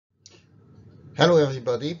Hello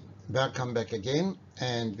everybody, welcome back again,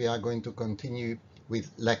 and we are going to continue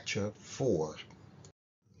with lecture 4.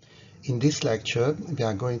 In this lecture, we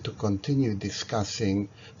are going to continue discussing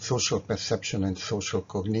social perception and social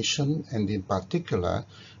cognition, and in particular,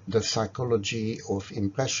 the psychology of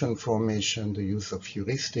impression formation, the use of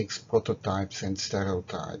heuristics, prototypes, and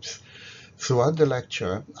stereotypes. Throughout the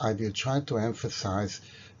lecture, I will try to emphasize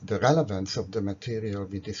the relevance of the material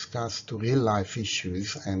we discussed to real-life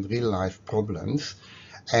issues and real-life problems.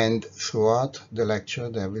 And throughout the lecture,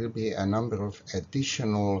 there will be a number of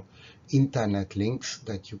additional internet links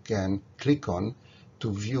that you can click on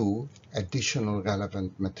to view additional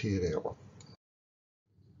relevant material.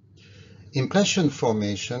 Impression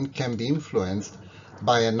formation can be influenced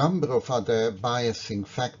by a number of other biasing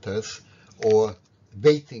factors or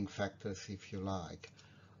weighting factors, if you like.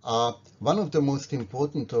 One of the most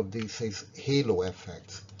important of these is halo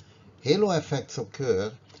effects. Halo effects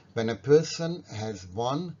occur when a person has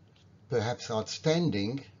one perhaps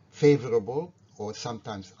outstanding, favorable, or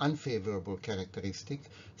sometimes unfavorable characteristic,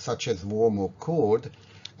 such as warm or cold,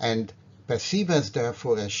 and perceivers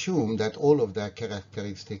therefore assume that all of their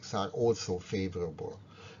characteristics are also favorable.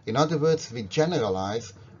 In other words, we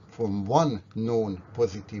generalize from one known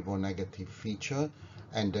positive or negative feature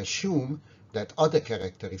and assume that other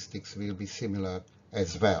characteristics will be similar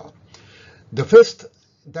as well. The first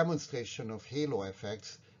demonstration of halo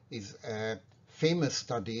effects is a famous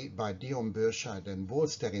study by Dion Burchard and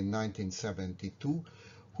Bolster in 1972,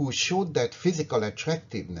 who showed that physical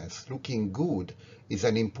attractiveness, looking good, is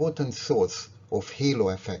an important source of halo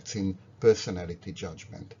effects in personality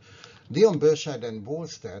judgment. Dion Burchard and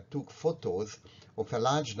Bolster took photos of a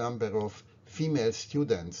large number of female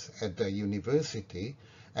students at the university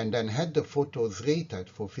and then had the photos rated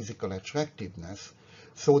for physical attractiveness,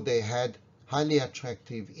 so they had highly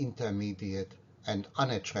attractive, intermediate, and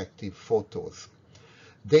unattractive photos.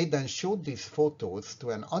 They then showed these photos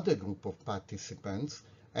to another group of participants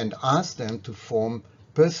and asked them to form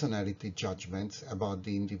personality judgments about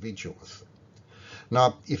the individuals.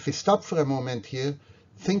 Now, if we stop for a moment here,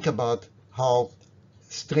 think about how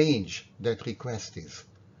strange that request is.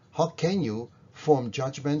 How can you form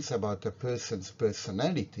judgments about a person's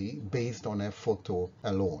personality based on a photo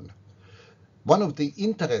alone? One of the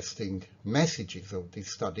interesting messages of this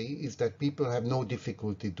study is that people have no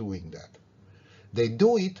difficulty doing that. They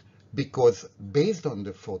do it because based on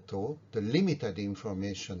the photo, the limited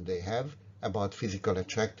information they have about physical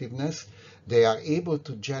attractiveness, they are able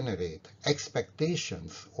to generate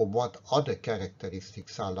expectations of what other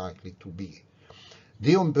characteristics are likely to be.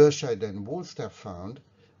 Dion Burchard and Bolster found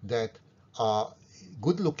that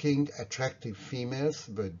good-looking, attractive females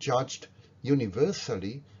were judged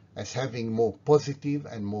universally as having more positive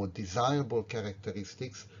and more desirable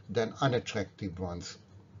characteristics than unattractive ones.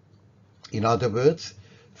 In other words,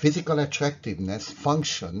 physical attractiveness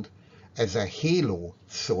functioned as a halo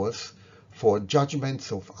source for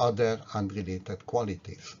judgments of other unrelated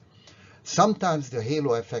qualities. Sometimes the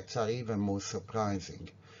halo effects are even more surprising.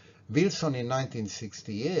 Wilson in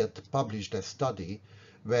 1968 published a study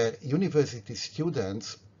where university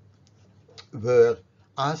students were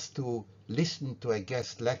asked to listen to a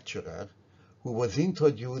guest lecturer who was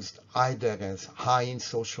introduced either as high in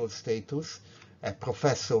social status, a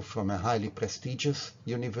professor from a highly prestigious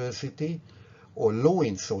university, or low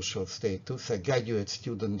in social status, a graduate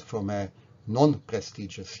student from a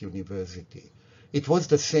non-prestigious university. It was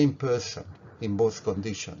the same person in both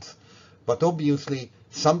conditions, but obviously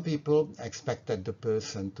some people expected the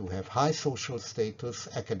person to have high social status,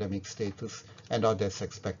 academic status, and others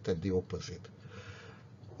expected the opposite.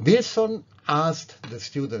 Wilson asked the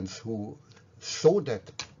students who saw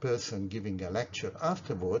that person giving a lecture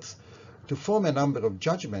afterwards to form a number of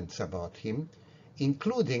judgments about him,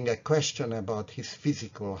 including a question about his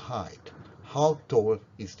physical height. How tall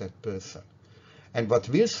is that person? And what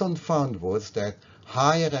Wilson found was that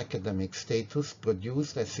higher academic status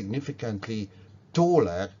produced a significantly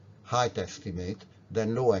taller height estimate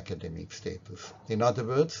than low academic status. In other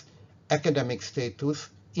words, academic status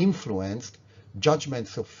influenced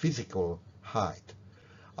judgments of physical height.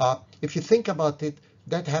 If you think about it,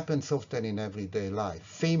 that happens often in everyday life.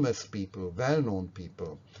 Famous people, well-known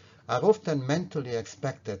people, are often mentally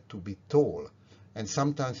expected to be tall, and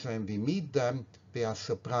sometimes when we meet them, we are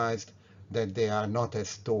surprised that they are not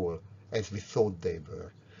as tall as we thought they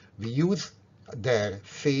were. We use their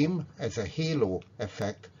fame as a halo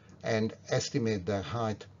effect and estimate their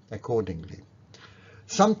height accordingly.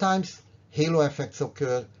 Sometimes halo effects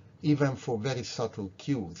occur even for very subtle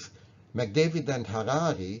cues. McDavid and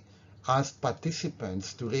Harari asked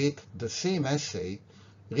participants to rate the same essay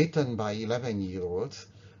written by 11-year-olds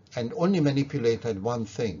and only manipulated one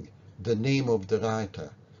thing, the name of the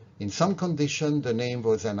writer. In some condition, the name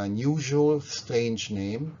was an unusual, strange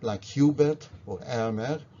name, like Hubert or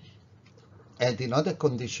Elmer, and in other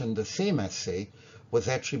condition, the same essay was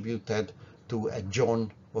attributed to a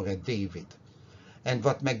John or a David. And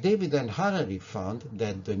what McDavid and Harari found,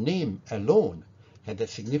 that the name alone had a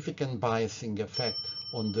significant biasing effect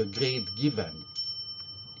on the grade given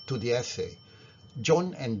to the essay.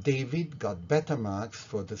 John and David got better marks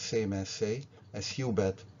for the same essay as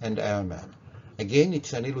Hubert and Elmer. Again,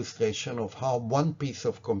 it's an illustration of how one piece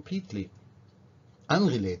of completely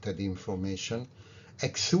unrelated information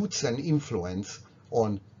exudes an influence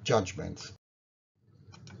on judgments.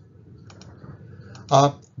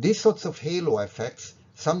 These sorts of halo effects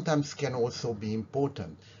sometimes can also be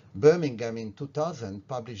important. Birmingham in 2000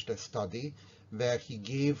 published a study where he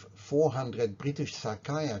gave 400 British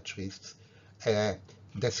psychiatrists a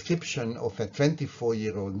description of a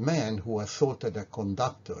 24-year-old man who assaulted a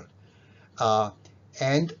conductor.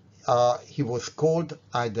 He was called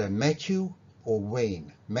either Matthew or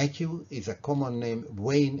Wayne. Matthew is a common name,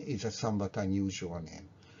 Wayne is a somewhat unusual name.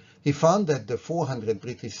 He found that the 400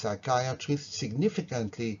 British psychiatrists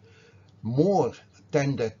significantly more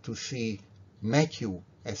tended to see Matthew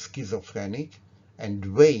as schizophrenic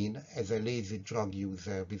and Wayne as a lazy drug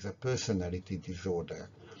user with a personality disorder.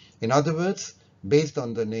 In other words, based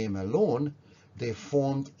on the name alone, they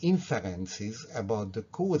formed inferences about the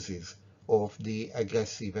causes of the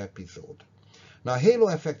aggressive episode. Now, halo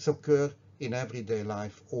effects occur in everyday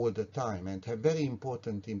life all the time and have very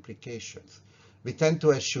important implications. We tend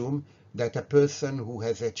to assume that a person who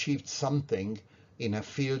has achieved something in a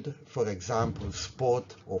field, for example,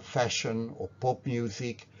 sport or fashion or pop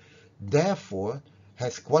music, therefore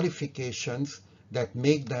has qualifications that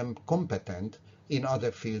make them competent in other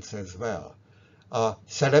fields as well.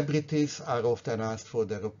 Celebrities are often asked for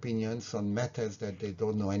their opinions on matters that they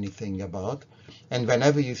don't know anything about. And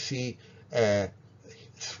whenever you see a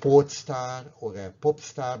sports star or a pop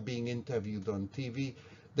star being interviewed on TV,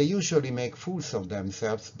 they usually make fools of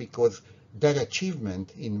themselves because their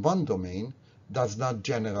achievement in one domain does not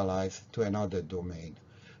generalize to another domain.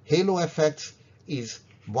 Halo effects is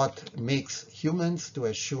what makes humans to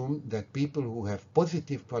assume that people who have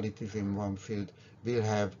positive qualities in one field will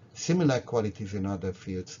have similar qualities in other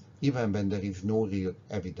fields, even when there is no real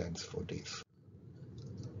evidence for this.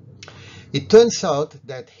 It turns out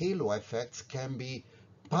that halo effects can be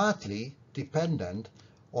partly dependent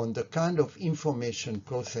on the kind of information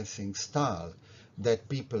processing style that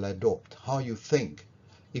people adopt, how you think.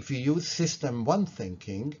 If you use system 1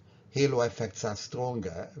 thinking, halo effects are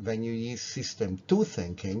stronger. When you use system 2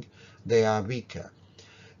 thinking, they are weaker.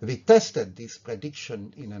 We tested this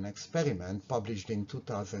prediction in an experiment published in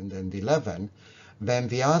 2011 when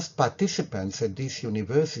we asked participants at this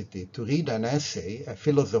university to read an essay, a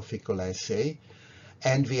philosophical essay,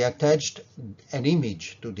 and we attached an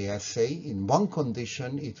image to the essay. In one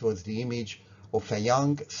condition, it was the image of a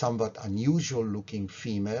young, somewhat unusual looking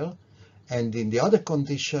female, and in the other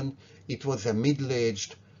condition, it was a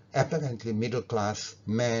middle-aged, apparently middle-class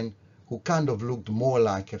man who kind of looked more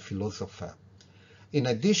like a philosopher. In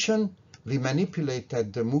addition, we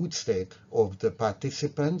manipulated the mood state of the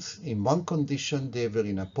participants. In one condition, they were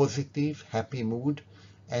in a positive, happy mood,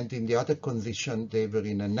 and in the other condition, they were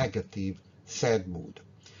in a negative, sad mood.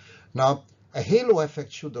 Now, a halo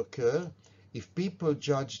effect should occur if people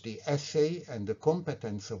judge the essay and the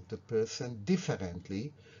competence of the person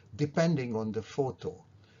differently, depending on the photo.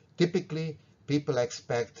 Typically, people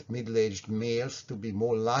expect middle-aged males to be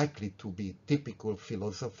more likely to be typical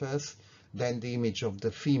philosophers than the image of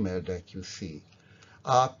the female that you see.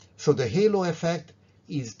 So the halo effect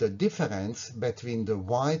is the difference between the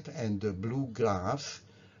white and the blue graphs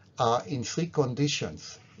in 3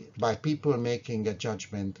 conditions, by people making a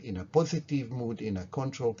judgment in a positive mood, in a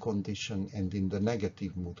control condition, and in the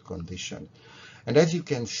negative mood condition. And as you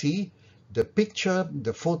can see, the picture,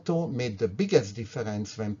 the photo, made the biggest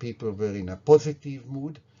difference when people were in a positive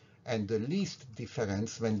mood, and the least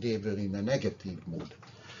difference when they were in a negative mood.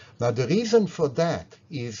 Now, the reason for that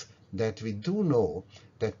is that we do know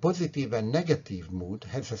that positive and negative mood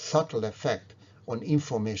has a subtle effect on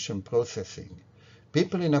information processing.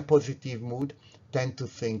 People in a positive mood tend to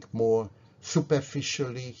think more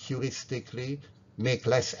superficially, heuristically, make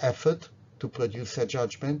less effort to produce a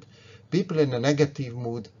judgment. People in a negative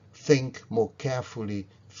mood think more carefully,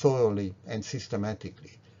 thoroughly, and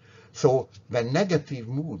systematically. So when negative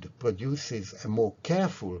mood produces a more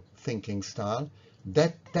careful thinking style,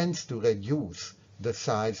 that tends to reduce the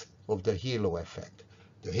size of the halo effect.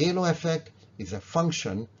 The halo effect is a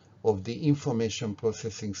function of the information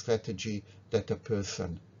processing strategy that a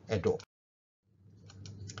person adopt.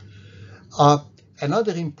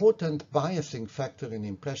 Another important biasing factor in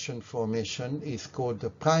impression formation is called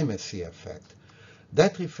the primacy effect.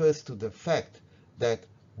 That refers to the fact that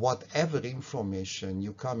whatever information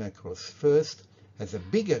you come across first has a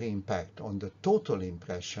bigger impact on the total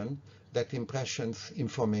impression than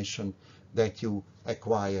information that you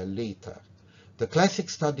acquire later. The classic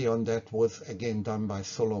study on that was again done by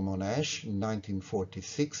Solomon Asch in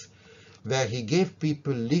 1946, where he gave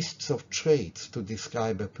people lists of traits to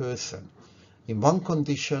describe a person. In one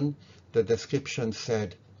condition, the description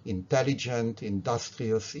said intelligent,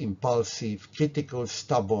 industrious, impulsive, critical,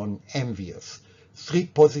 stubborn, envious. 3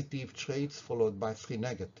 positive traits followed by 3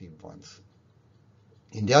 negative ones.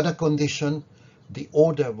 In the other condition, the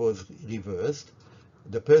order was reversed.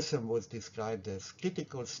 The person was described as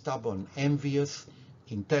critical, stubborn, envious,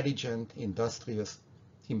 intelligent, industrious,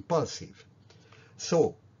 impulsive.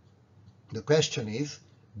 So, the question is,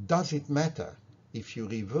 does it matter if you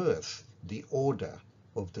reverse the order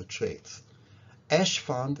of the traits? Asch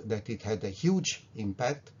found that it had a huge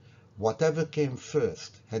impact. Whatever came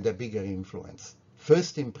first had a bigger influence.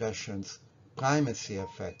 First impressions, primacy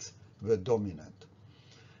effects were dominant.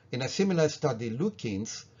 In a similar study,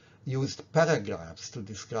 Lukins used paragraphs to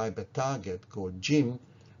describe a target called Jim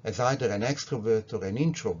as either an extrovert or an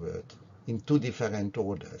introvert in 2 different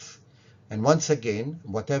orders. And once again,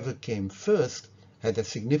 whatever came first had a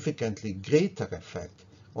significantly greater effect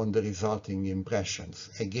on the resulting impressions.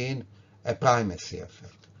 Again, a primacy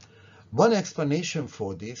effect. One explanation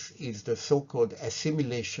for this is the so-called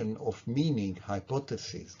assimilation of meaning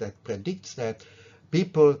hypothesis that predicts that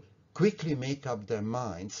people quickly make up their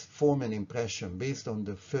minds, form an impression based on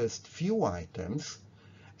the first few items,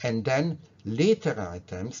 and then later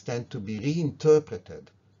items tend to be reinterpreted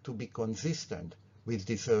to be consistent with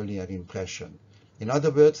this earlier impression. In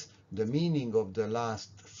other words, the meaning of the last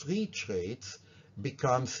 3 traits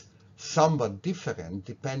becomes somewhat different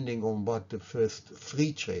depending on what the first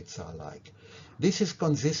 3 traits are like. This is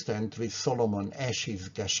consistent with Solomon Asch's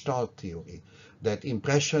Gestalt theory, that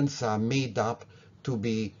impressions are made up to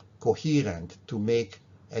be coherent, to make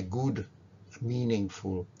a good,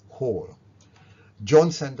 meaningful whole.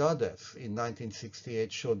 Jones and others in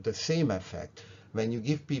 1968 showed the same effect. When you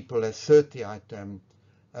give people a 30-item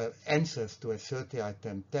answers to a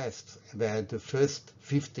 30-item test where the first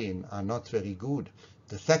 15 are not very good,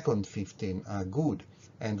 the second 15 are good,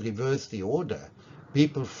 and reverse the order,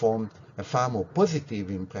 people form a far more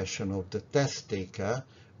positive impression of the test taker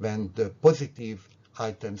when the positive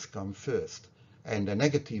items come first, and a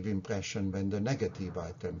negative impression when the negative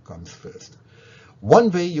item comes first.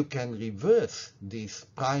 One way you can reverse these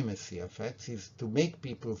primacy effects is to make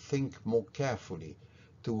people think more carefully,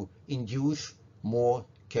 to induce more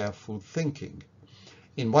careful thinking.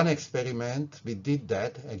 In one experiment, we did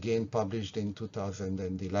that, again published in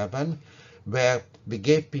 2011, where we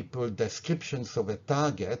gave people descriptions of a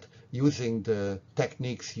target using the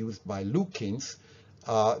techniques used by Lukins.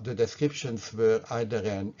 The descriptions were either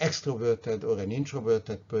an extroverted or an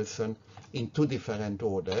introverted person in 2 different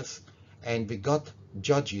orders, and we got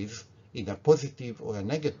judges in a positive or a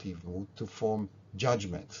negative mood to form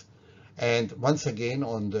judgments. And once again,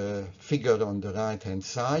 on the figure on the right-hand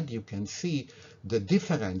side, you can see the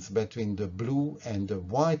difference between the blue and the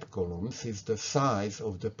white columns is the size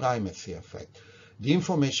of the primacy effect. The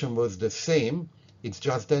information was the same. It's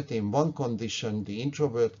just that in one condition, the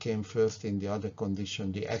introvert came first. In the other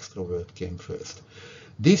condition, the extrovert came first.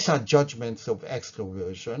 These are judgments of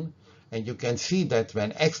extroversion. And you can see that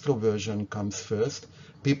when extroversion comes first,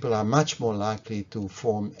 people are much more likely to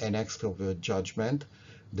form an extrovert judgment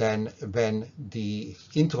than when the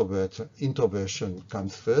introversion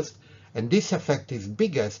comes first. And this effect is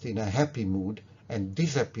biggest in a happy mood and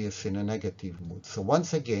disappears in a negative mood. So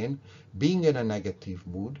once again, being in a negative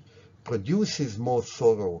mood produces more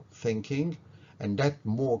thorough thinking, and that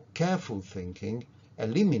more careful thinking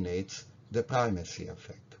eliminates the primacy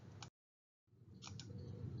effect.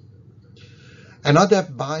 Another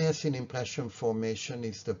bias in impression formation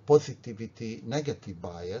is the positivity-negative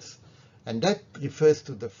bias, and that refers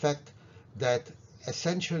to the fact that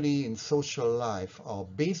essentially in social life our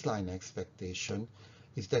baseline expectation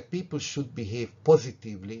is that people should behave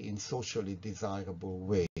positively in socially desirable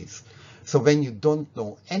ways. So when you don't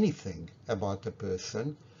know anything about a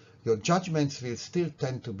person, your judgments will still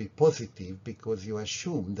tend to be positive because you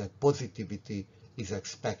assume that positivity is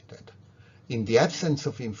expected. In the absence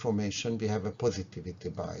of information, we have a positivity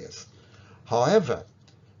bias. However,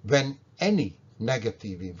 when any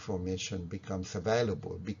negative information becomes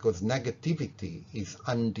available because negativity is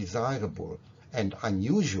undesirable and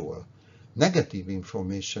unusual, negative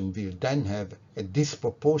information will then have a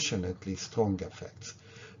disproportionately strong effect.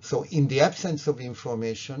 So in the absence of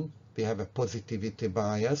information, we have a positivity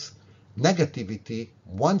bias. Negativity,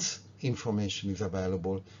 once information is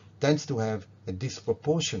available, tends to have a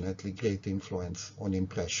disproportionately great influence on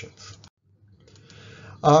impressions.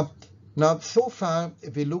 Now, so far,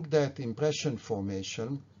 we looked at impression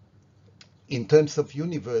formation in terms of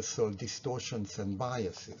universal distortions and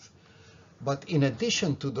biases. But in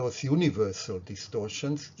addition to those universal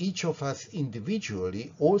distortions, each of us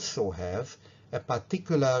individually also have a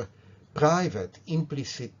particular private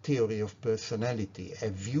implicit theory of personality, a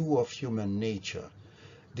view of human nature.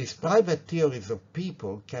 These private theories of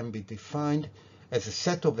people can be defined as a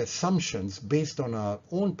set of assumptions based on our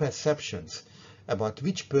own perceptions about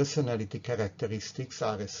which personality characteristics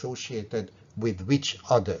are associated with which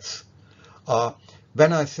others.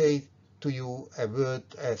 When I say to you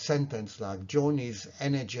a sentence like John is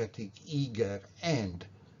energetic, eager, and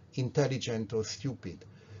intelligent or stupid,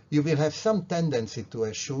 you will have some tendency to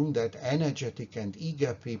assume that energetic and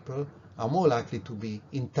eager people are more likely to be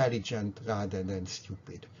intelligent rather than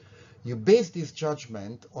stupid. You base this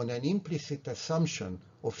judgment on an implicit assumption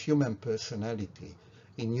of human personality.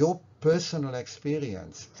 In your personal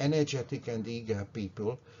experience, energetic and eager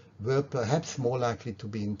people were perhaps more likely to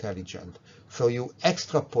be intelligent. So you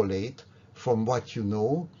extrapolate from what you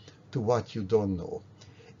know to what you don't know.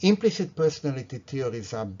 Implicit personality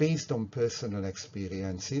theories are based on personal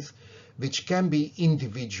experiences, which can be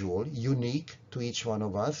individual, unique to each one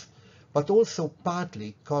of us, but also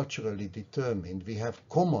partly culturally determined. We have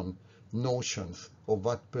common notions of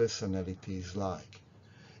what personality is like.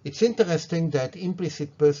 It's interesting that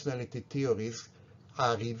implicit personality theories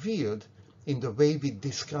are revealed in the way we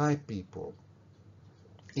describe people.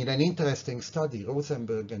 In an interesting study,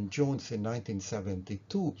 Rosenberg and Jones in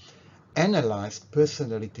 1972 analyzed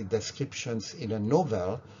personality descriptions in a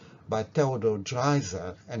novel by Theodore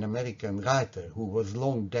Dreiser, an American writer who was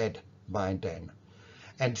long dead by then.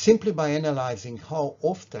 And simply by analyzing how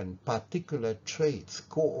often particular traits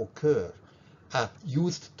co-occur, are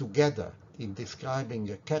used together in describing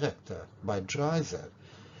a character by Dreiser,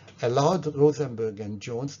 allowed Rosenberg and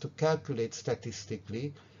Jones to calculate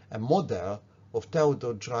statistically a model of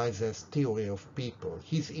Theodore Dreiser's theory of people,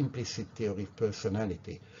 his implicit theory of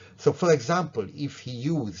personality. So, for example, if he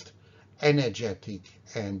used energetic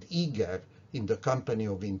and eager in the company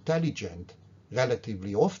of intelligent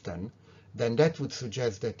relatively often, then that would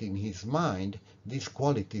suggest that in his mind, these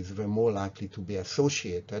qualities were more likely to be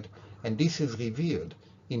associated, and this is revealed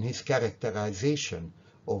in his characterization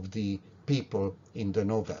of the people in the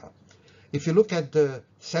novel. If you look at the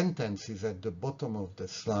sentences at the bottom of the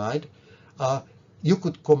slide, you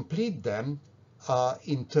could complete them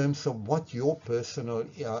in terms of what your personal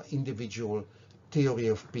individual theory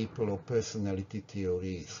of people or personality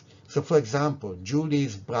theory is. So, for example, Julie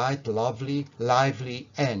is bright, lovely, lively,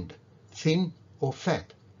 and thin or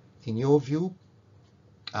fat. In your view,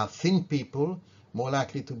 are thin people more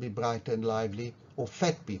likely to be bright and lively, or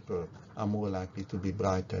fat people are more likely to be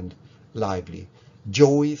bright and lively?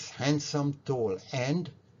 Joe is handsome, tall, and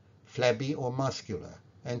flabby or muscular,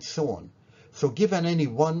 and so on. So given any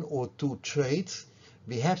one or two traits,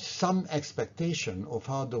 we have some expectation of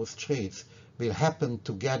how those traits will happen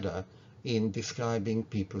together in describing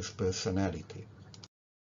people's personality.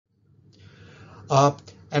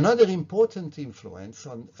 Another important influence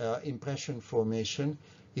on impression formation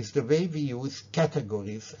is the way we use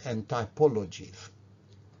categories and typologies.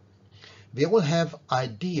 We all have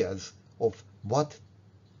ideas of what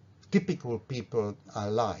typical people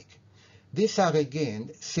are like. These are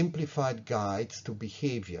again simplified guides to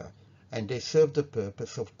behavior, and they serve the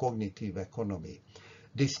purpose of cognitive economy.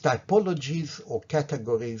 These typologies or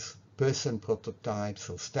categories, person prototypes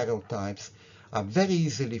or stereotypes, are very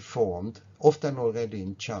easily formed, often already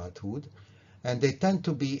in childhood, and they tend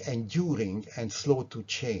to be enduring and slow to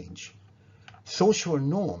change. Social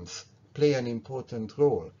norms play an important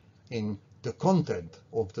role in the content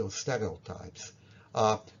of those stereotypes.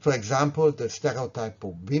 For example, the stereotype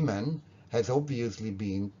of women has obviously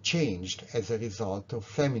been changed as a result of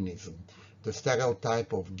feminism. The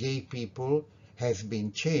stereotype of gay people has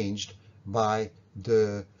been changed by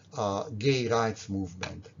the gay rights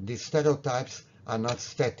movement. These stereotypes are not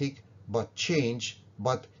static but change,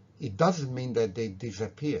 but it doesn't mean that they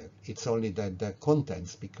disappear. It's only that their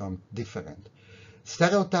contents become different.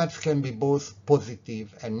 Stereotypes can be both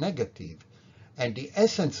positive and negative, and the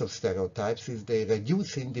essence of stereotypes is they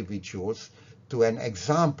reduce individuals to an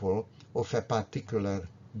example of a particular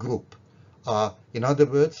group. In other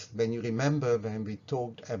words, when you remember when we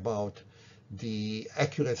talked about the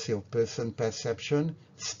accuracy of person perception.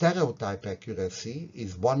 Stereotype accuracy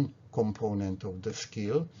is one component of the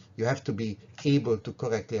skill. You have to be able to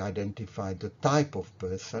correctly identify the type of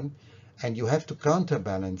person, and you have to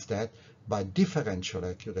counterbalance that by differential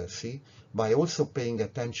accuracy, by also paying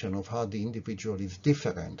attention of how the individual is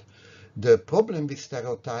different. The problem with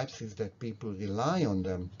stereotypes is that people rely on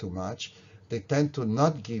them too much. They tend to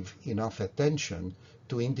not give enough attention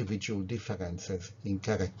to individual differences in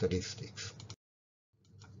characteristics.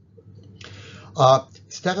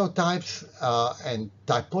 Stereotypes and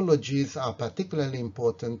typologies are particularly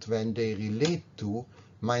important when they relate to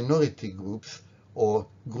minority groups or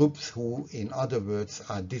groups who, in other words,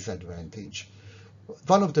 are disadvantaged.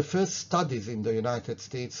 One of the first studies in the United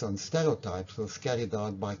States on stereotypes was carried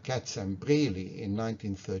out by Katz and Braley in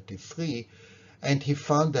 1933, and he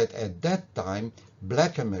found that at that time,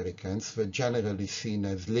 Black Americans were generally seen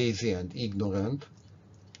as lazy and ignorant.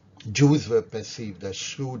 Jews were perceived as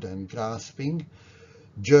shrewd and grasping.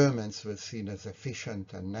 Germans were seen as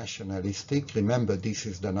efficient and nationalistic. Remember, this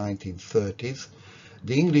is the 1930s.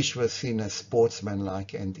 The English were seen as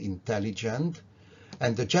sportsmanlike and intelligent.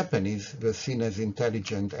 And the Japanese were seen as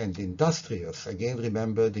intelligent and industrious. Again,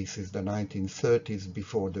 remember, this is the 1930s,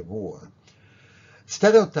 before the war.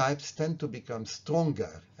 Stereotypes tend to become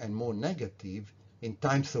stronger and more negative in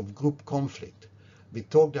times of group conflict. We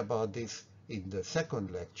talked about this in the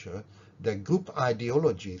second lecture, that group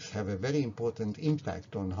ideologies have a very important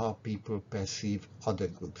impact on how people perceive other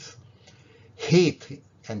groups. Hate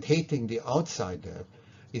and hating the outsider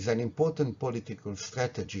is an important political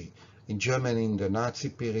strategy in Germany in the Nazi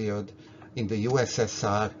period, in the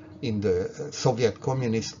USSR, in the Soviet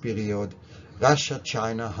communist period, Russia,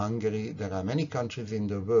 China, Hungary. There are many countries in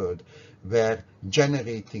the world where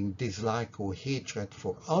generating dislike or hatred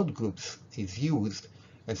for outgroups is used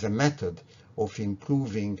as a method of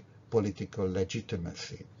improving political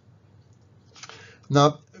legitimacy.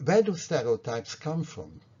 Now, where do stereotypes come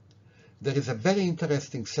from? There is a very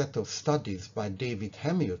interesting set of studies by David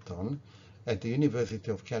Hamilton at the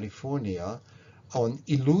University of California on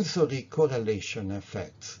illusory correlation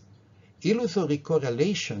effects. Illusory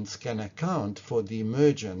correlations can account for the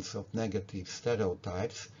emergence of negative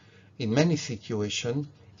stereotypes in many situations,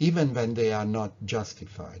 even when they are not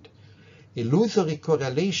justified. Illusory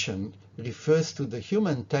correlation refers to the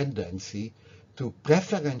human tendency to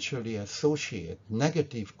preferentially associate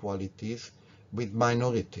negative qualities with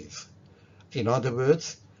minorities. In other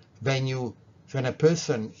words, when a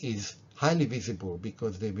person is highly visible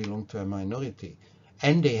because they belong to a minority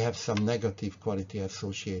and they have some negative quality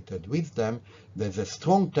associated with them, there's a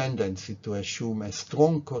strong tendency to assume a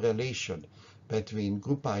strong correlation between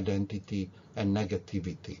group identity and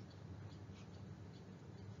negativity.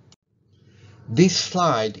 This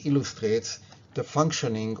slide illustrates the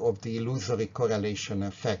functioning of the illusory correlation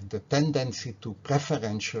effect, the tendency to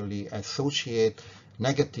preferentially associate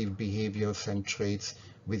negative behaviors and traits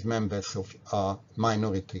with members of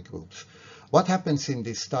minority groups. What happens in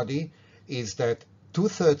this study is that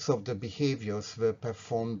 2/3 of the behaviors were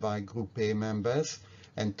performed by Group A members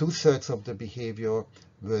and 2/3 of the behavior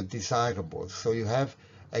were desirable. So you have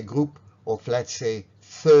a group of, let's say,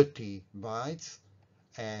 30 whites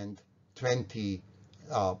and 20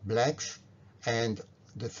 blacks, and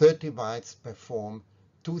the 30 whites perform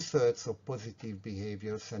 2/3 of positive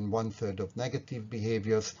behaviors and 1/3 of negative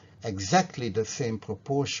behaviors, exactly the same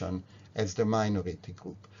proportion as the minority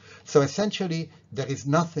group. So essentially, there is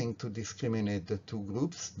nothing to discriminate the two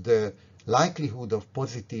groups. The likelihood of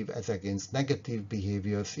positive as against negative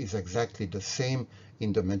behaviors is exactly the same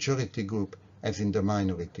in the majority group as in the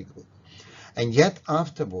minority group. And yet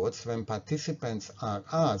afterwards, when participants are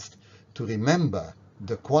asked to remember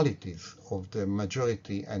the qualities of the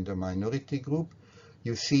majority and the minority group,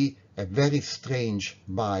 you see a very strange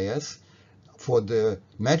bias. For the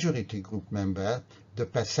majority group member, the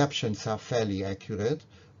perceptions are fairly accurate,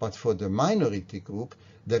 but for the minority group,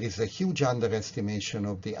 there is a huge underestimation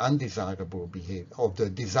of the undesirable behavior, of the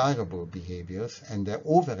desirable behaviors, and the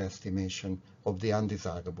overestimation of the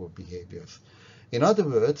undesirable behaviors. In other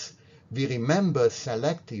words, we remember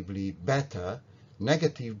selectively better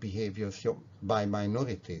negative behaviors by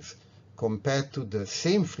minorities compared to the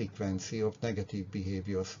same frequency of negative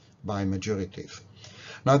behaviors by majorities.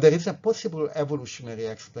 Now, there is a possible evolutionary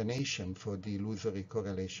explanation for the illusory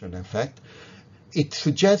correlation effect. It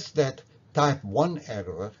suggests that type 1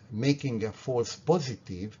 error, making a false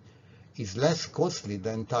positive, is less costly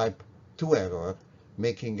than type 2 error,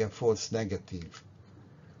 making a false negative.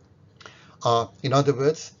 In other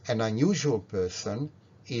words, an unusual person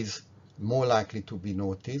is more likely to be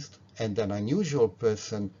noticed, and an unusual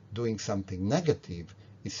person doing something negative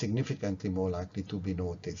is significantly more likely to be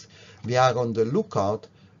noticed. We are on the lookout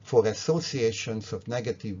for associations of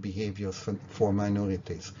negative behaviors for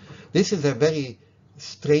minorities. This is a very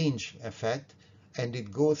strange effect, and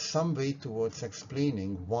it goes some way towards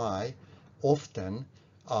explaining why often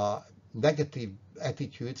negative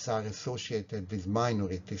attitudes are associated with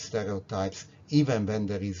minority stereotypes, even when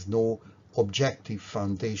there is no objective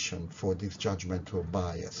foundation for this judgmental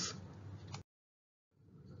bias.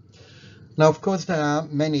 Now, of course, there are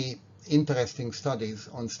many interesting studies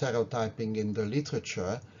on stereotyping in the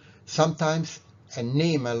literature. Sometimes a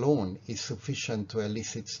name alone is sufficient to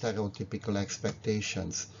elicit stereotypical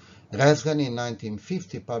expectations. Resgan in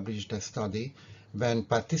 1950 published a study when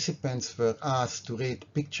participants were asked to rate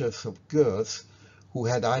pictures of girls who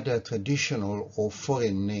had either traditional or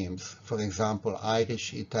foreign names, for example,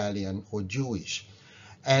 Irish, Italian, or Jewish.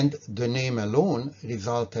 And the name alone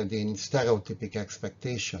resulted in stereotypic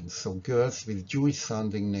expectations. So girls with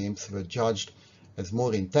Jewish-sounding names were judged as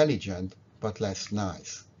more intelligent but less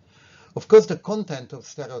nice. Of course, the content of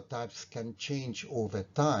stereotypes can change over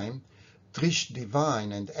time. Trish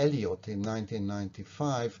Devine and Elliott in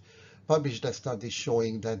 1995 published a study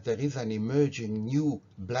showing that there is an emerging new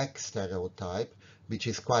black stereotype, which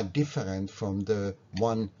is quite different from the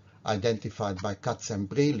one identified by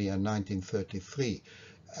Katzenbreli in 1933.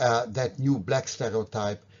 That new black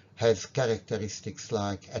stereotype has characteristics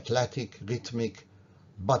like athletic, rhythmic,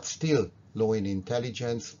 but still low in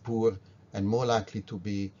intelligence, poor, and more likely to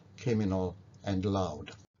be criminal and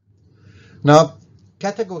loud. Now,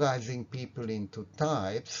 categorizing people into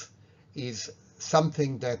types is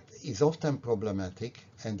something that is often problematic,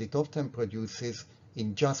 and it often produces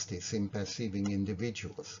injustice in perceiving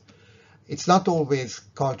individuals. It's not always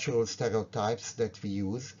cultural stereotypes that we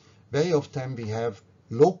use. Very often we have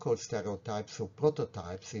local stereotypes or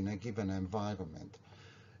prototypes in a given environment.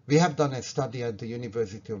 We have done a study at the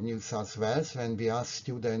University of New South Wales when we asked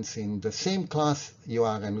students in the same class you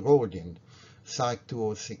are enrolled in, PSYC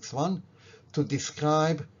 2061, to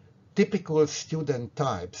describe typical student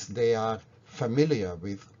types they are familiar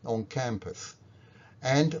with on campus.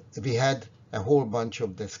 And we had a whole bunch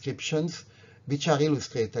of descriptions which are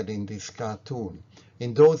illustrated in this cartoon.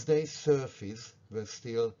 In those days, surfies were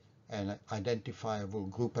still an identifiable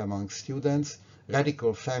group among students.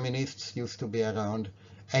 Radical feminists used to be around,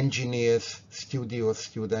 engineers, studio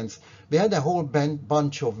students. We had a whole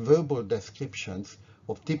bunch of verbal descriptions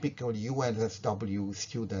of typical UNSW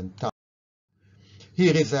student types.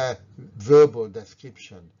 Here is a verbal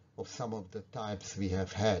description of some of the types we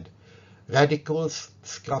have had. Radicals,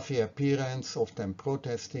 scruffy appearance, often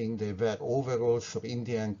protesting. They wear overalls or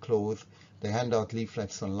Indian clothes. They hand out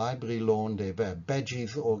leaflets on library lawn. They wear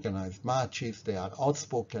badges, organized marches. They are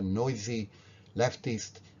outspoken, noisy,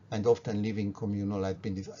 leftist, and often live in communal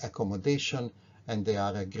accommodation, and they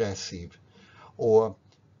are aggressive. Or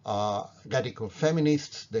radical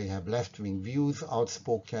feminists, they have left-wing views,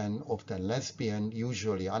 outspoken, often lesbian,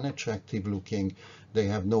 usually unattractive looking. They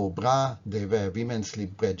have no bra, they wear women's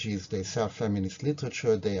lip badges, they sell feminist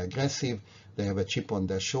literature, they are aggressive, they have a chip on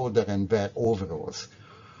their shoulder and wear overalls.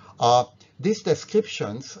 These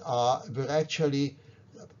descriptions were actually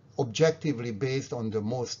objectively based on the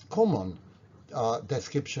most common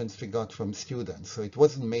descriptions we got from students. So it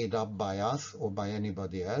wasn't made up by us or by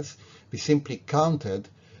anybody else. We simply counted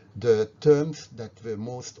the terms that were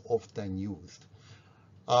most often used.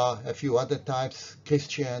 A few other types: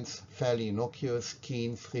 Christians, fairly innocuous,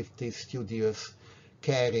 keen, thrifty, studious,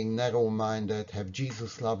 caring, narrow-minded, have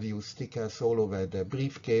Jesus love you stickers all over their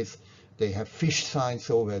briefcase. They have fish signs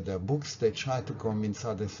over their books. They try to convince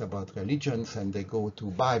others about religions, and they go to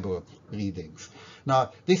Bible readings.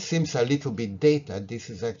 Now, this seems a little bit dated. This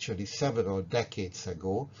is actually several decades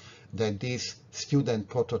ago that these student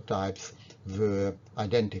prototypes were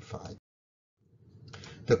identified.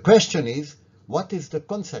 The question is, what is the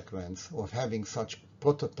consequence of having such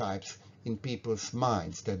prototypes in people's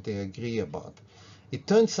minds that they agree about? It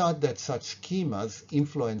turns out that such schemas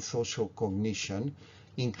influence social cognition,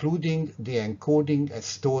 including the encoding,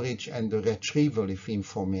 storage, and the retrieval of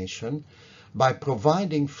information, by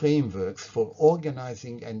providing frameworks for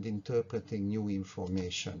organizing and interpreting new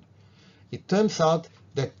information. It turns out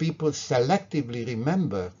that people selectively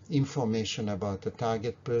remember information about a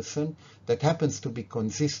target person that happens to be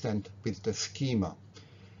consistent with the schema.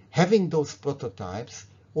 Having those prototypes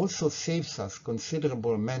also saves us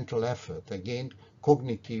considerable mental effort, again,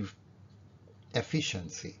 cognitive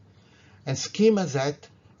efficiency. And schemas act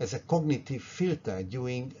as a cognitive filter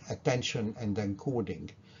during attention and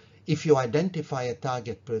encoding. If you identify a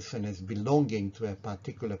target person as belonging to a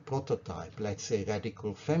particular prototype, let's say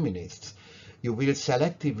radical feminists, you will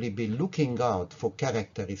selectively be looking out for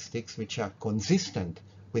characteristics which are consistent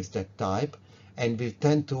with that type and will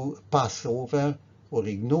tend to pass over or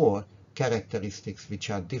ignore characteristics which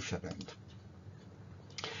are different.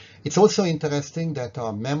 It's also interesting that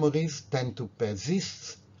our memories tend to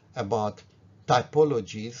persist about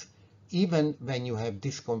typologies even when you have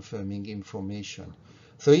disconfirming information.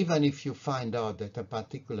 So even if you find out that a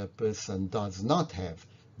particular person does not have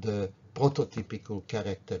the prototypical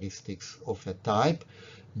characteristics of a type,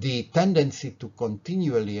 the tendency to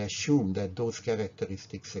continually assume that those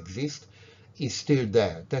characteristics exist is still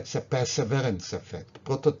there. That's a perseverance effect.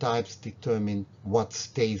 Prototypes determine what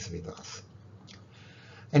stays with us.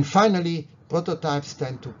 And finally, prototypes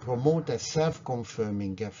tend to promote a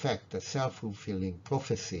self-confirming effect, a self-fulfilling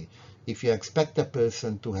prophecy. If you expect a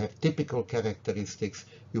person to have typical characteristics,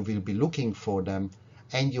 you will be looking for them,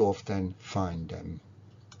 and you often find them.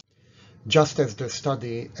 Just as the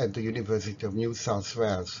study at the University of New South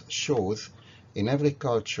Wales shows, in every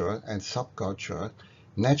culture and subculture,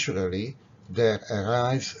 naturally, there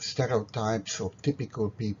arise stereotypes of typical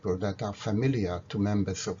people that are familiar to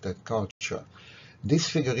members of that culture. This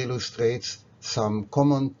figure illustrates some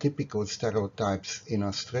common typical stereotypes in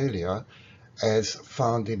Australia, as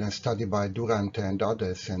found in a study by Durante and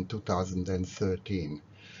others in 2013.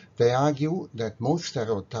 They argue that most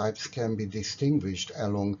stereotypes can be distinguished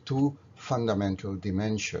along two fundamental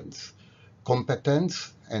dimensions,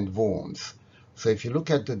 competence and warmth. So if you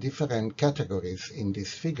look at the different categories in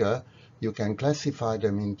this figure, you can classify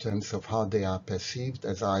them in terms of how they are perceived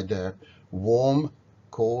as either warm,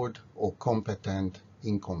 cold, or competent,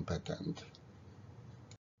 incompetent.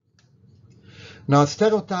 Now,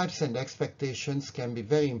 stereotypes and expectations can be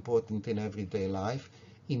very important in everyday life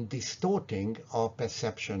in distorting our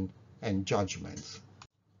perception and judgments.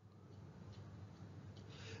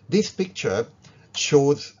 This picture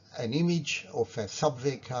shows an image of a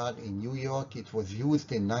subway car in New York. It was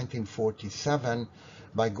used in 1947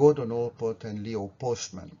 by Gordon Allport and Leo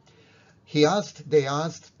Postman. They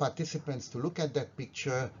asked participants to look at that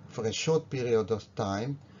picture for a short period of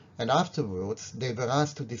time, and afterwards they were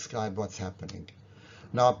asked to describe what's happening.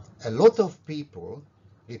 Now, a lot of people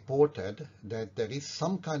reported that there is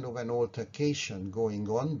some kind of an altercation going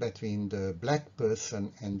on between the black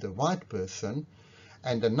person and the white person,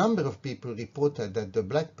 and a number of people reported that the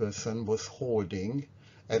black person was holding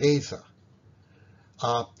a razor.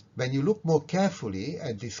 When you look more carefully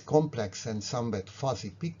at this complex and somewhat fuzzy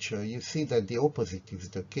picture, you see that the opposite is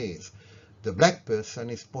the case. The black person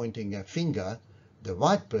is pointing a finger, the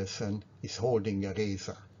white person is holding a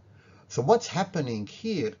razor. So what's happening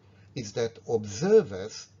here is that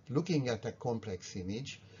observers looking at a complex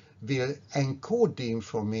image will encode the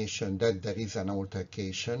information that there is an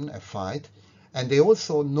altercation, a fight, and they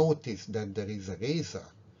also notice that there is a razor,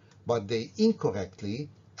 but they incorrectly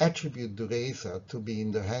attribute the razor to be in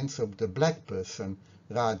the hands of the black person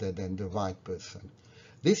rather than the white person.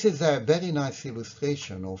 This is a very nice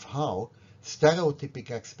illustration of how stereotypic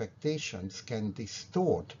expectations can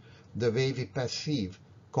distort the way we perceive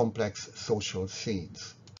complex social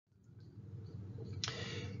scenes.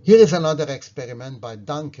 Here is another experiment by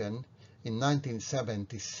Duncan in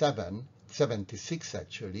 1976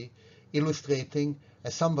 actually, illustrating a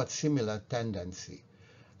somewhat similar tendency.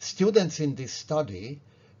 Students in this study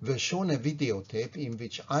were shown a videotape in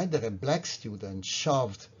which either a black student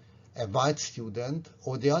shoved a white student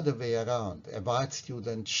or the other way around. A white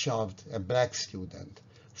student shoved a black student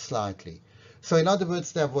slightly. So in other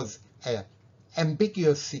words, there was an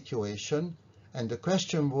ambiguous situation, and the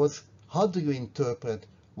question was, how do you interpret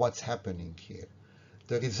what's happening here?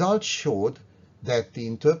 The results showed that the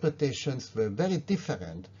interpretations were very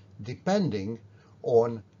different depending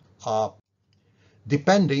on the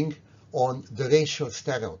racial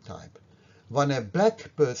stereotype. When a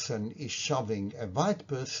black person is shoving a white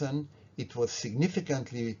person, it was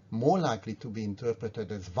significantly more likely to be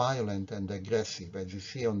interpreted as violent and aggressive, as you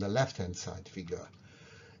see on the left-hand side figure.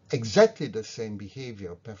 Exactly the same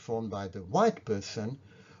behavior performed by the white person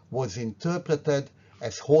was interpreted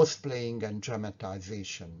as horseplaying and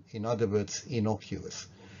dramatization, in other words, innocuous.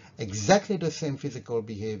 Exactly the same physical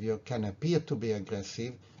behavior can appear to be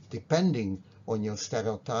aggressive depending on your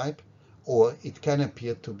stereotype, or it can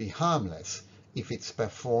appear to be harmless if it's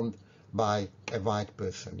performed by a white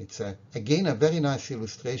person. It's again a very nice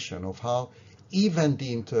illustration of how even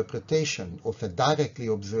the interpretation of a directly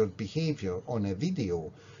observed behavior on a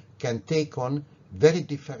video can take on very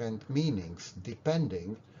different meanings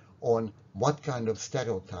depending on what kind of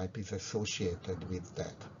stereotype is associated with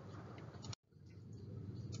that.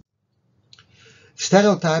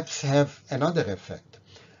 Stereotypes have another effect.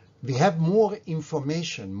 we have more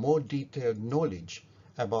information, more detailed knowledge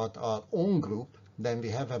about our own group than we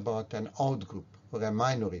have about an outgroup or a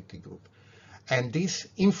minority group. And this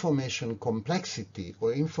information complexity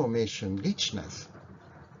or information richness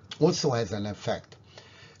also has an effect.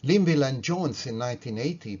 Linville and Jones in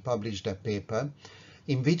 1980 published a paper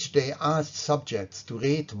in which they asked subjects to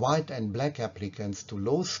rate white and black applicants to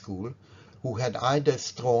law school who had either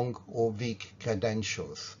strong or weak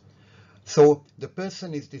credentials. So the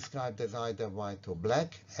person is described as either white or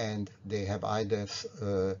black, and they have either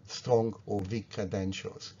strong or weak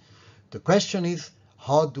credentials. The question is,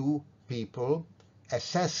 how do people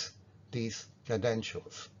assess these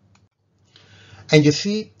credentials? And you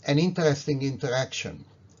see an interesting interaction.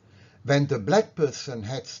 When the black person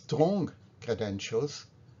had strong credentials,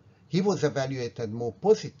 he was evaluated more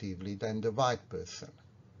positively than the white person.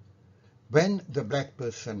 When the black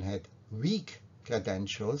person had weak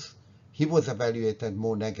credentials, he was evaluated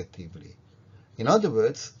more negatively. In other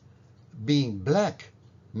words, being black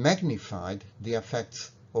magnified the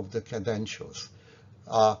effects of the credentials.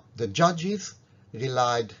 The judges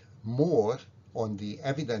relied more on the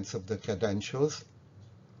evidence of the credentials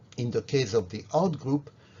in the case of the outgroup,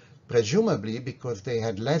 presumably because they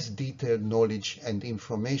had less detailed knowledge and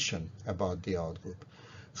information about the outgroup.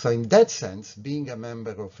 So in that sense, being a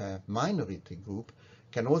member of a minority group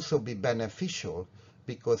can also be beneficial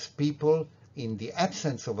because people, in the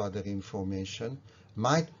absence of other information,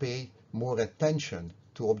 might pay more attention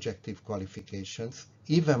to objective qualifications,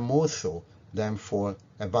 even more so than for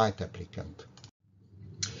a white applicant.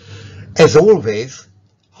 As always,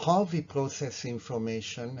 how we process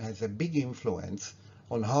information has a big influence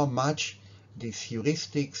on how much these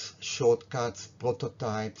heuristics, shortcuts,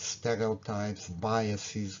 prototypes, stereotypes,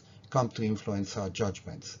 biases come to influence our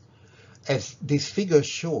judgments. As this figure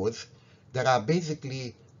shows, there are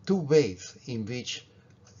basically two ways in which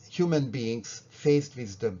human beings, faced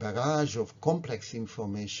with the barrage of complex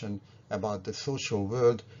information about the social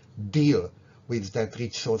world, deal with that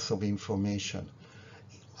rich source of information.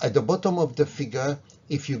 At the bottom of the figure,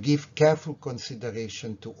 if you give careful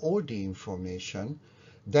consideration to all the information,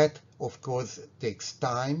 that of course takes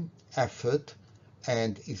time, effort,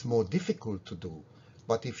 and is more difficult to do.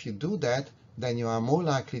 But if you do that, then you are more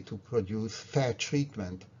likely to produce fair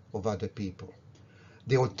treatment of other people.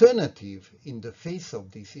 The alternative in the face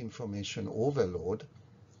of this information overload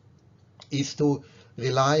is to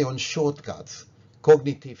rely on shortcuts,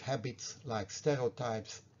 cognitive habits like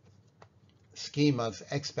stereotypes, schemas,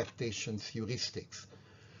 expectations, heuristics.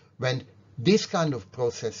 When this kind of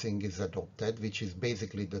processing is adopted, which is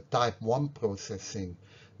basically the type 1 processing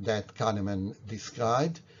that Kahneman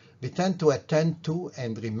described, we tend to attend to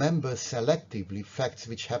and remember selectively facts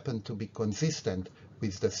which happen to be consistent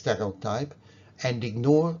with the stereotype and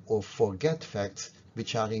ignore or forget facts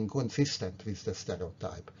which are inconsistent with the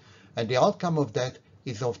stereotype. And the outcome of that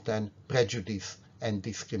is often prejudice and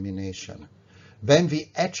discrimination. When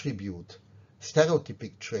we attribute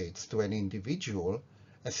stereotypic traits to an individual,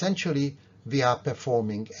 essentially we are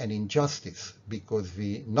performing an injustice because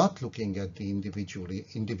we're not looking at the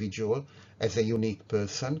individual as a unique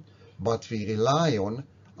person, but we rely on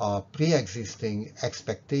our pre-existing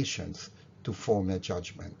expectations to form a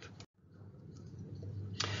judgment.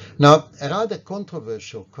 Now, a rather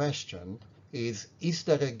controversial question is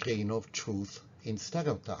there a grain of truth in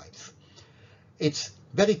stereotypes? It's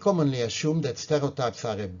very commonly assumed that stereotypes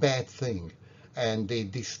are a bad thing and they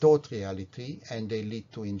distort reality and they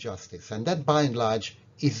lead to injustice. And that by and large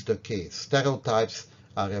is the case. Stereotypes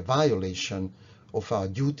are a violation of our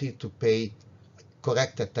duty to pay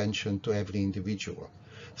correct attention to every individual.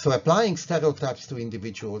 So applying stereotypes to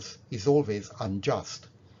individuals is always unjust.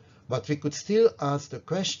 But we could still ask the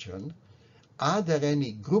question, are there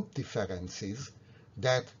any group differences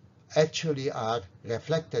that actually are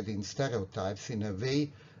reflected in stereotypes in a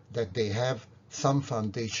way that they have some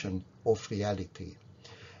foundation of reality?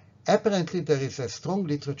 Apparently there is a strong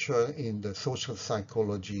literature in the social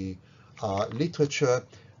psychology literature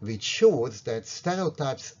which shows that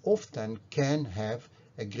stereotypes often can have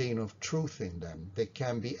a grain of truth in them. They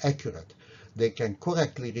can be accurate. They can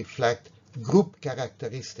correctly reflect group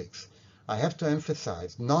characteristics. I have to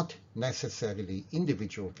emphasize, not necessarily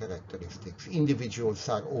individual characteristics. Individuals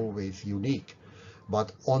are always unique.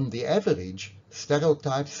 But on the average,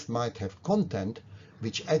 stereotypes might have content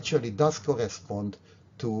which actually does correspond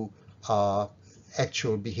to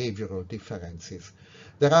actual behavioral differences.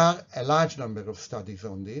 There are a large number of studies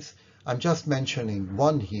on this. I'm just mentioning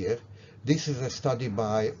one here. This is a study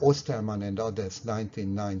by Osterman and others,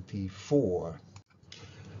 1994.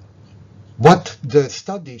 What the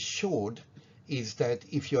study showed is that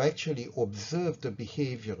if you actually observe the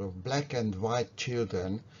behavior of black and white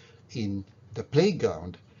children in the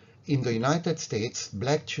playground, in the United States,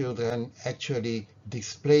 black children actually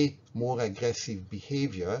display more aggressive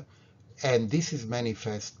behavior, and this is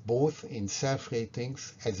manifest both in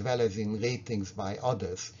self-ratings as well as in ratings by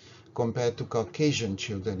others compared to Caucasian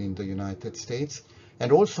children in the United States,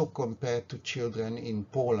 and also compared to children in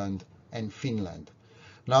Poland and Finland.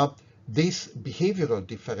 Now, these behavioral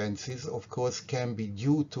differences, of course, can be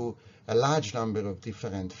due to a large number of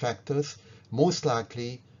different factors, most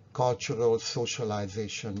likely cultural,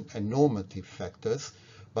 socialization, and normative factors,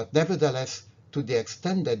 but nevertheless, to the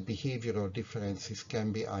extent that behavioral differences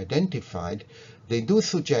can be identified, they do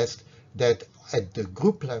suggest that at the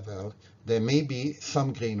group level, there may be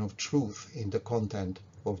some grain of truth in the content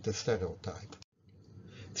of the stereotype.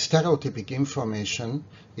 Stereotypic information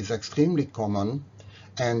is extremely common,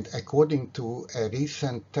 and according to a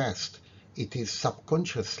recent test, it is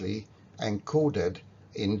subconsciously encoded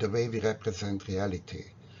in the way we represent reality.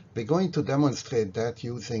 We're going to demonstrate that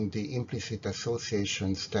using the implicit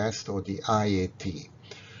associations test, or the IAT,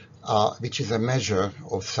 which is a measure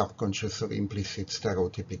of subconscious or implicit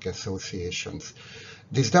stereotypic associations.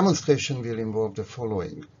 This demonstration will involve the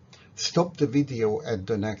following. Stop the video at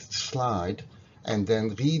the next slide and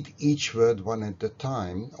then read each word one at a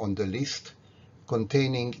time on the list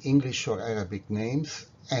containing English or Arabic names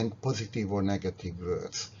and positive or negative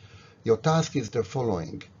words. Your task is the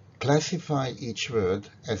following. Classify each word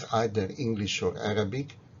as either English or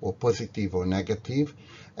Arabic, or positive or negative,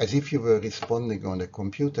 as if you were responding on a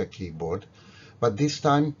computer keyboard, but this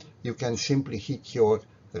time you can simply hit your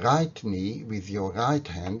right knee with your right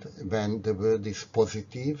hand when the word is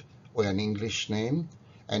positive or an English name,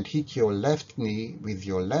 and hit your left knee with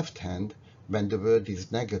your left hand when the word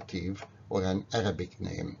is negative or an Arabic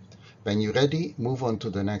name. When you're ready, move on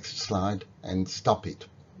to the next slide and stop it.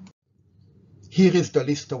 Here is the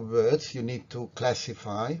list of words you need to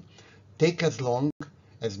classify. Take as long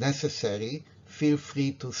as necessary. Feel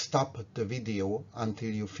free to stop the video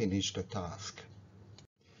until you finish the task.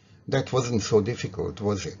 That wasn't so difficult,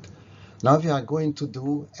 was it? Now we are going to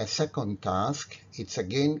do a second task. It's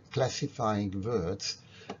again classifying words,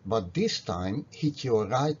 but this time hit your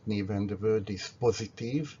right knee when the word is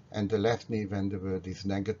positive and the left knee when the word is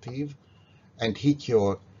negative, and hit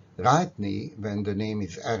your right knee when the name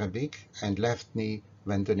is Arabic and left knee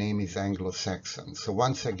when the name is Anglo-Saxon. So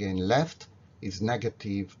once again, left is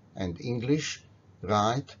negative and English,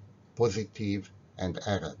 right, positive and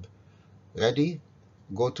Arab. Ready?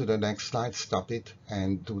 Go to the next slide, stop it,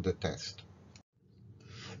 and do the test.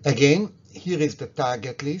 Again, here is the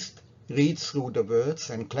target list. Read through the words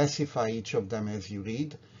and classify each of them as you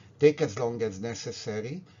read. Take as long as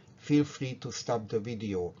necessary. Feel free to stop the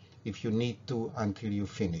video if you need to until you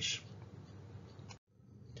finish.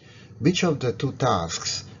 Which of the two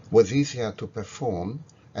tasks was easier to perform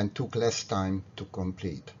and took less time to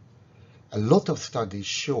complete? A lot of studies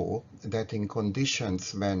show that in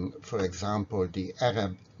conditions when, for example, the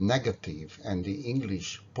Arab negative and the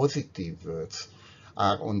English positive words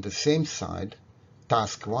are on the same side,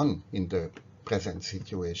 task 1 in the present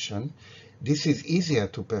situation, this is easier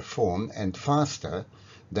to perform and faster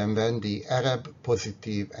than when the Arab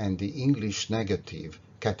positive and the English negative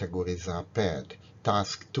categories are paired,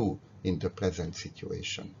 task 2 in the present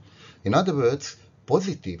situation. In other words,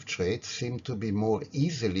 positive traits seem to be more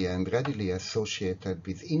easily and readily associated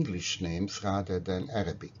with English names rather than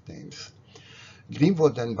Arabic names.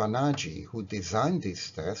 Greenwood and Banerjee, who designed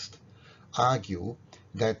this test, argue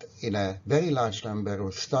that in a very large number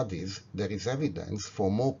of studies there is evidence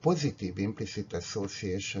for more positive implicit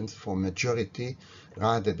associations for majority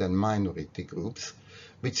rather than minority groups,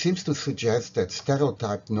 which seems to suggest that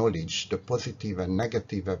stereotype knowledge, the positive and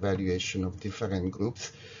negative evaluation of different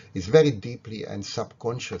groups, is very deeply and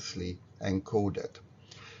subconsciously encoded.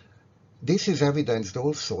 This is evidenced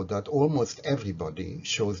also that almost everybody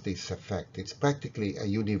shows this effect. It's practically a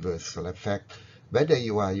universal effect, whether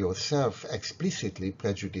you are yourself explicitly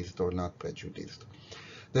prejudiced or not prejudiced.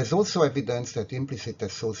 There's also evidence that implicit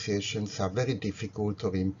associations are very difficult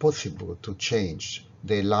or impossible to change.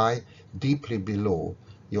 They lie deeply below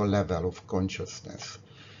your level of consciousness.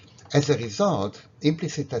 As a result,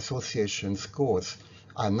 implicit association scores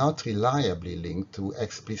are not reliably linked to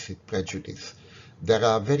explicit prejudice. There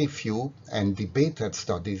are very few and debated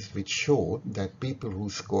studies which show that people who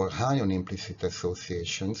score high on implicit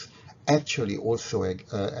associations actually also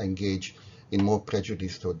engage in more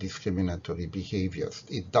prejudiced or discriminatory behaviors.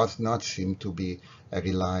 It does not seem to be a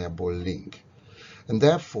reliable link. And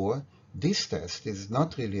therefore, this test is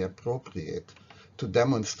not really appropriate to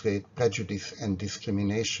demonstrate prejudice and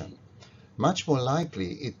discrimination. much more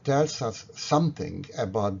likely it tells us something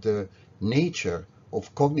about the nature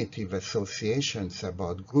of cognitive associations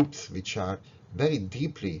about groups which are very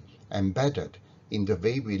deeply embedded in the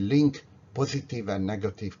way we link positive and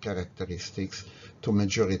negative characteristics to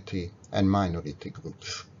majority and minority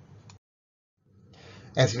groups.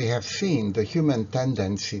 As we have seen, the human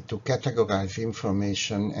tendency to categorize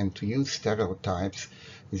information and to use stereotypes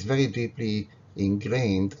is very deeply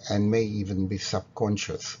ingrained and may even be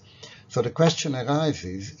subconscious. So the question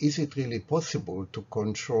arises, is it really possible to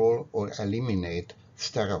control or eliminate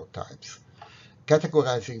stereotypes?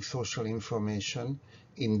 Categorizing social information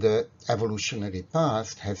in the evolutionary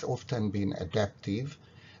past has often been adaptive,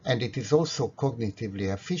 and it is also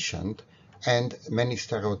cognitively efficient, and many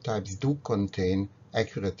stereotypes do contain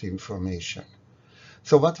accurate information.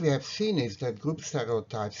 So what we have seen is that group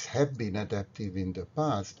stereotypes have been adaptive in the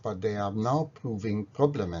past, but they are now proving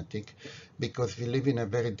problematic because we live in a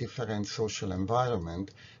very different social environment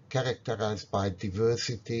characterized by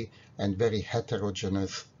diversity and very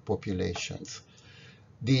heterogeneous populations.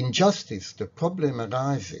 The injustice, the problem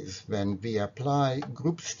arises when we apply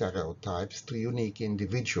group stereotypes to unique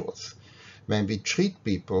individuals, when we treat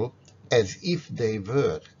people as if they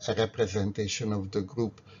were a representation of the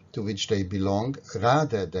group to which they belong,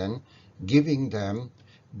 rather than giving them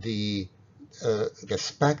the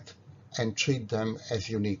respect and treat them as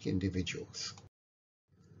unique individuals.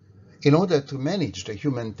 In order to manage the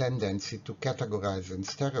human tendency to categorize and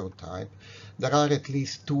stereotype, there are at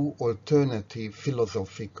least two alternative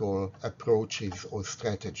philosophical approaches or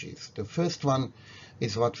strategies. The first one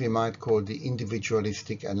is what we might call the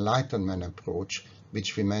individualistic enlightenment approach,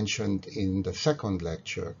 which we mentioned in the second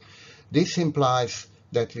lecture. This implies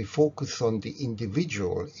that we focus on the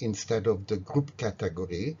individual instead of the group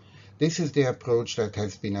category. This is the approach that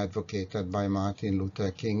has been advocated by Martin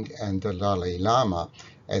Luther King and the Dalai Lama,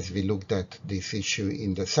 as we looked at this issue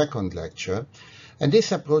in the second lecture. And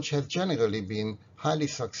this approach has generally been highly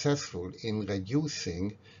successful in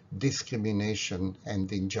reducing discrimination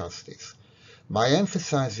and injustice. By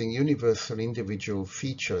emphasizing universal individual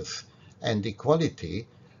features and equality,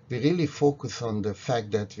 we really focus on the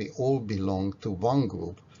fact that we all belong to one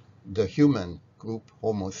group, the human group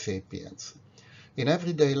Homo sapiens. In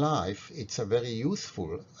everyday life, it's a very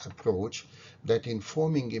useful approach that in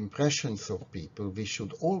forming impressions of people, we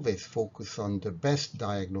should always focus on the best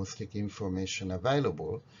diagnostic information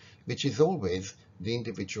available, which is always the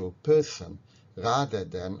individual person, rather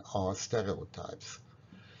than our stereotypes.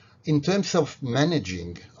 In terms of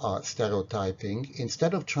managing stereotyping,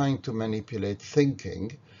 instead of trying to manipulate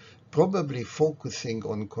thinking, probably focusing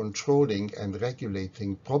on controlling and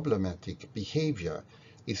regulating problematic behavior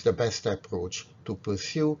is the best approach to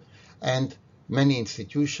pursue, and many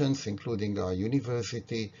institutions, including our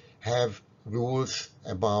university, have rules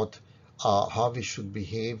about how we should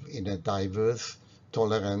behave in a diverse,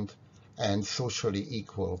 tolerant, and socially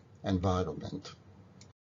equal environment.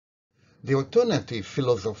 The alternative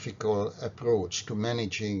philosophical approach to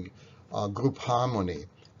managing group harmony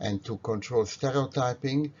and to control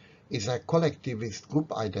stereotyping is a collectivist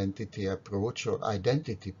group identity approach, or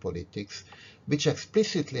identity politics, which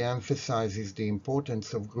explicitly emphasizes the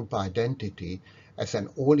importance of group identity as an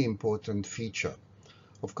all-important feature.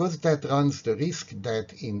 Of course, that runs the risk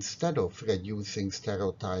that instead of reducing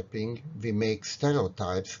stereotyping, we make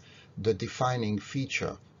stereotypes the defining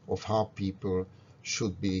feature of how people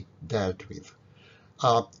should be dealt with.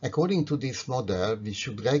 According to this model, we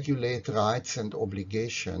should regulate rights and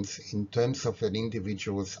obligations in terms of an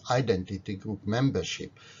individual's identity group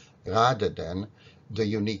membership, rather than the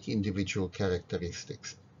unique individual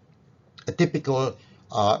characteristics. A typical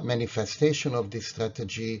manifestation of this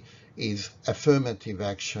strategy is affirmative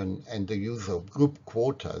action and the use of group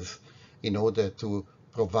quotas in order to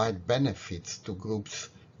provide benefits to groups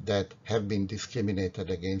that have been discriminated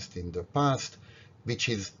against in the past, which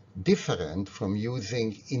is different from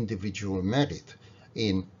using individual merit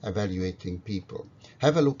in evaluating people.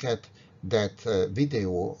 Have a look at that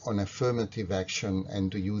video on affirmative action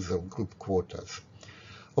and the use of group quotas.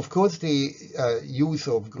 Of course, the use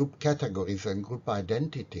of group categories and group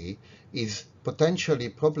identity is potentially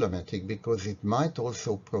problematic because it might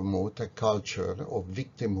also promote a culture of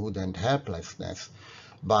victimhood and helplessness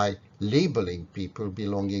by labeling people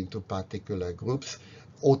belonging to particular groups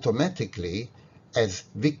automatically as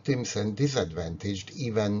victims and disadvantaged,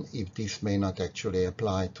 even if this may not actually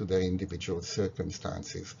apply to their individual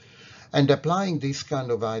circumstances. And applying this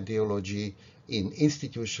kind of ideology in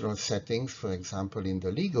institutional settings, for example in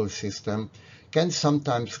the legal system, can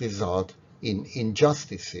sometimes result in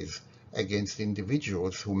injustices against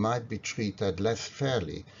individuals who might be treated less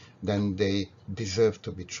fairly than they deserve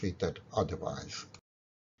to be treated otherwise.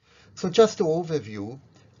 So just to overview,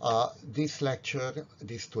 these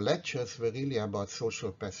two lectures were really about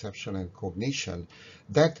social perception and cognition.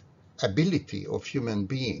 That ability of human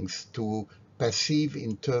beings to perceive,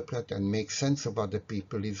 interpret, and make sense of other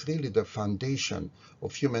people is really the foundation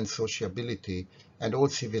of human sociability and all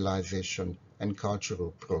civilization and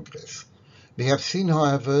cultural progress. We have seen,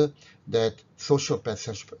 however, that social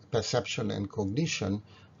perception and cognition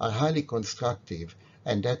are highly constructive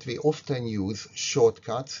and that we often use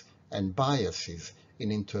shortcuts and biases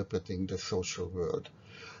in interpreting the social world.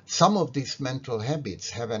 Some of these mental habits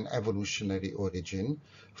have an evolutionary origin.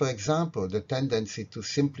 For example, the tendency to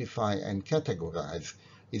simplify and categorize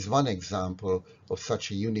is one example of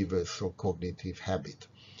such a universal cognitive habit.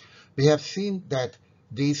 We have seen that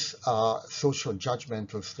these social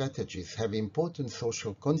judgmental strategies have important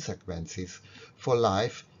social consequences for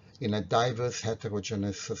life in a diverse,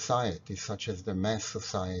 heterogeneous society, such as the mass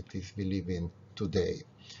societies we live in today.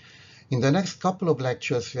 In the next couple of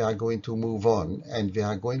lectures, we are going to move on and we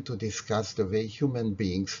are going to discuss the way human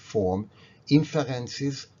beings form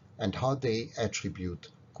inferences and how they attribute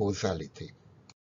causality.